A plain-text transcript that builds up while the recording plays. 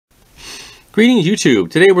Greetings,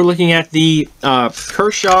 YouTube. Today we're looking at the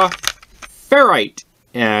Kershaw Ferrite,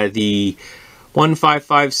 the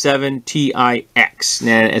 1557 TIX.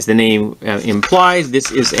 And as the name implies,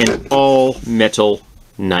 this is an all-metal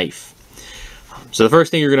knife. So the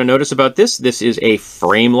first thing you're going to notice about this is a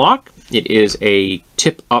frame lock. It is a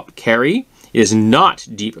tip-up carry. It is not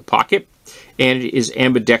deep pocket, and it is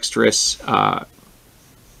ambidextrous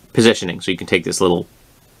positioning. So you can take this little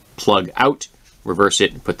plug out, reverse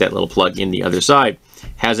it, and put that little plug in the other side.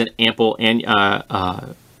 Has an ample and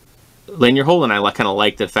lanyard hole, and I kind of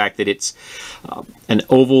like the fact that it's an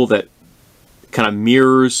oval that kind of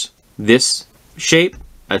mirrors this shape.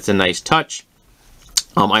 That's a nice touch.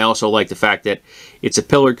 I also like the fact that it's a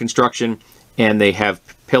pillared construction, and they have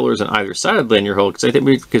pillars on either side of the lanyard hole, because I think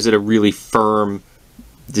it gives it a really firm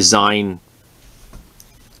design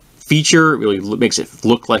feature. It really makes it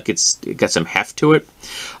look like it got some heft to it.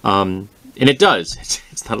 And it does.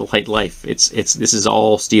 It's not a light life. This is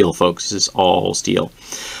all steel, folks. This is all steel.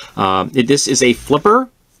 This is a flipper.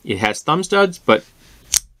 It has thumb studs, but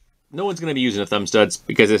no one's going to be using the thumb studs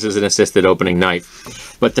because this is an assisted opening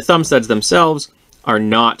knife. But the thumb studs themselves are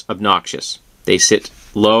not obnoxious. They sit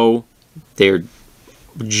low. They're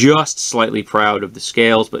just slightly proud of the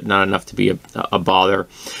scales, but not enough to be a bother.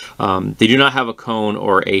 They do not have a cone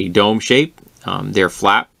or a dome shape. They're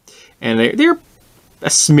flat, and they're a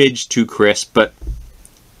smidge too crisp, but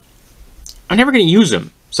I'm never going to use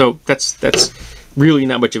them, so that's really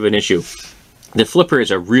not much of an issue. The flipper is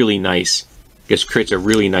a really nice, just creates a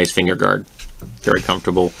really nice finger guard, very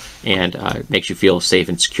comfortable, and makes you feel safe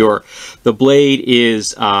and secure. The blade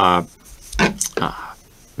is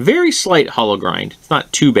very slight hollow grind. It's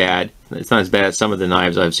not too bad. It's not as bad as some of the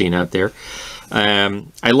knives I've seen out there.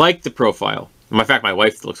 I like the profile. In fact, my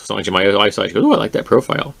wife looks so much at my wife's side. She goes, "Oh, I like that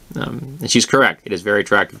profile," and she's correct. It is very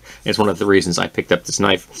attractive. And it's one of the reasons I picked up this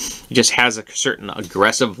knife. It just has a certain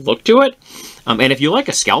aggressive look to it, and if you like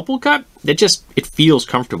a scalpel cut, it feels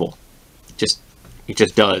comfortable. It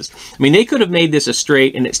just does. I mean, they could have made this a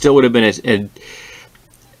straight, and it still would have been an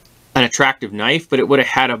attractive knife, but it would have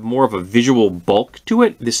had more of a visual bulk to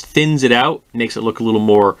it. This thins it out, makes it look a little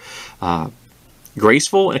more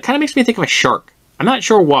graceful, and it kind of makes me think of a shark. I'm not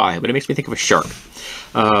sure why, but it makes me think of a shark.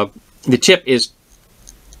 The tip is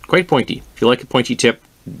quite pointy. If you like a pointy tip,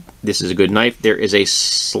 this is a good knife. There is a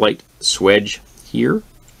slight swedge here.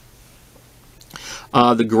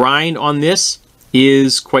 The grind on this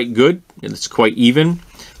is quite good. It's quite even.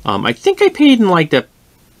 I think I paid in like the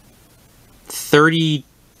 $32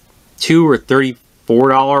 or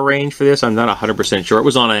 $34 range for this. I'm not 100% sure. It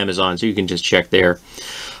was on Amazon, so you can just check there.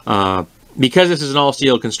 Because this is an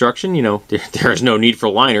all-steel construction, you know, there is no need for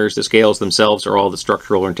liners. The scales themselves are all the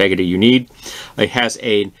structural integrity you need. It has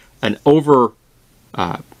an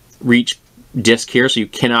reach disc here, so you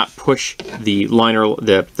cannot push the liner,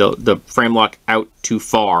 the frame lock out too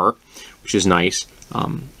far, which is nice,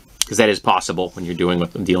 because that is possible when you're dealing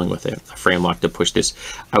with a frame lock, to push this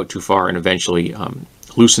out too far and eventually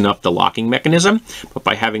loosen up the locking mechanism. But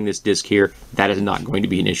by having this disc here, that is not going to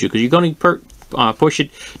be an issue, because you're going to push it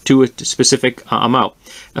to a specific amount.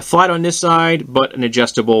 Flat on this side, but an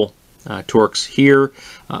adjustable Torx here.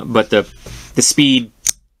 But the speed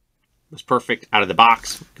was perfect out of the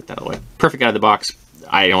box. Get that away. Perfect out of the box.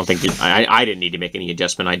 I don't think I didn't need to make any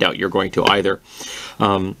adjustment. I doubt you're going to either.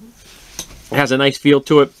 It has a nice feel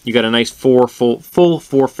to it. You got a nice full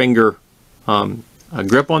four-finger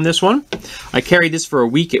grip on this one. I carried this for a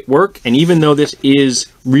week at work, and even though this is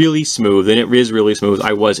really smooth, and it is really smooth,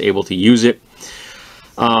 I was able to use it.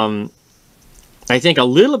 I think a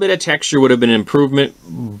little bit of texture would have been an improvement,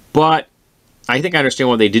 but I think I understand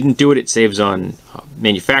why they didn't do it. It saves on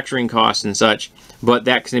manufacturing costs and such, but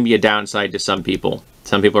that can be a downside to some people.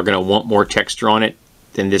 Some people are going to want more texture on it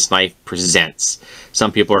than this knife presents.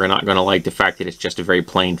 Some people are not going to like the fact that it's just a very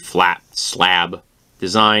plain flat slab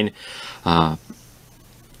design.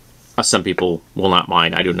 Some people will not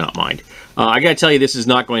mind. I do not mind. I gotta tell you, this is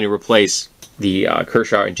not going to replace the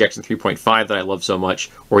Kershaw Injection 3.5 that I love so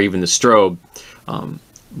much, or even the Strobe.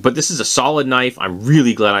 But this is a solid knife. I'm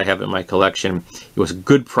really glad I have it in my collection. It was a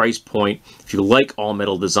good price point. If you like all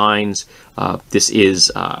metal designs, this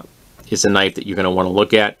is a knife that you're going to want to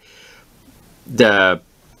look at. The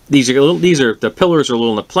pillars are a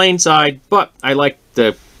little on the plain side, but I like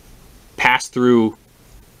the pass-through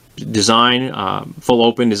design, full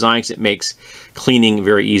open design, because it makes cleaning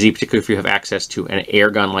very easy, particularly if you have access to an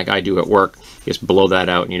air gun like I do at work. Just blow that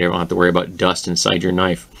out and you don't have to worry about dust inside your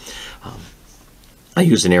knife. I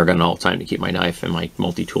use an air gun all the time to keep my knife and my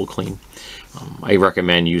multi-tool clean. I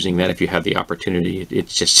recommend using that if you have the opportunity.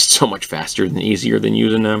 It's just so much faster and easier than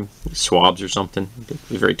using swabs or something.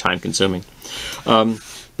 It's very time consuming.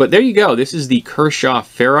 But there you go. This is the Kershaw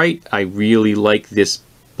Ferrite. I really like this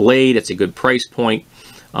blade. It's a good price point.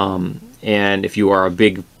 And if you are a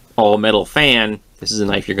big all-metal fan, this is a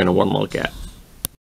knife you're going to want to look at.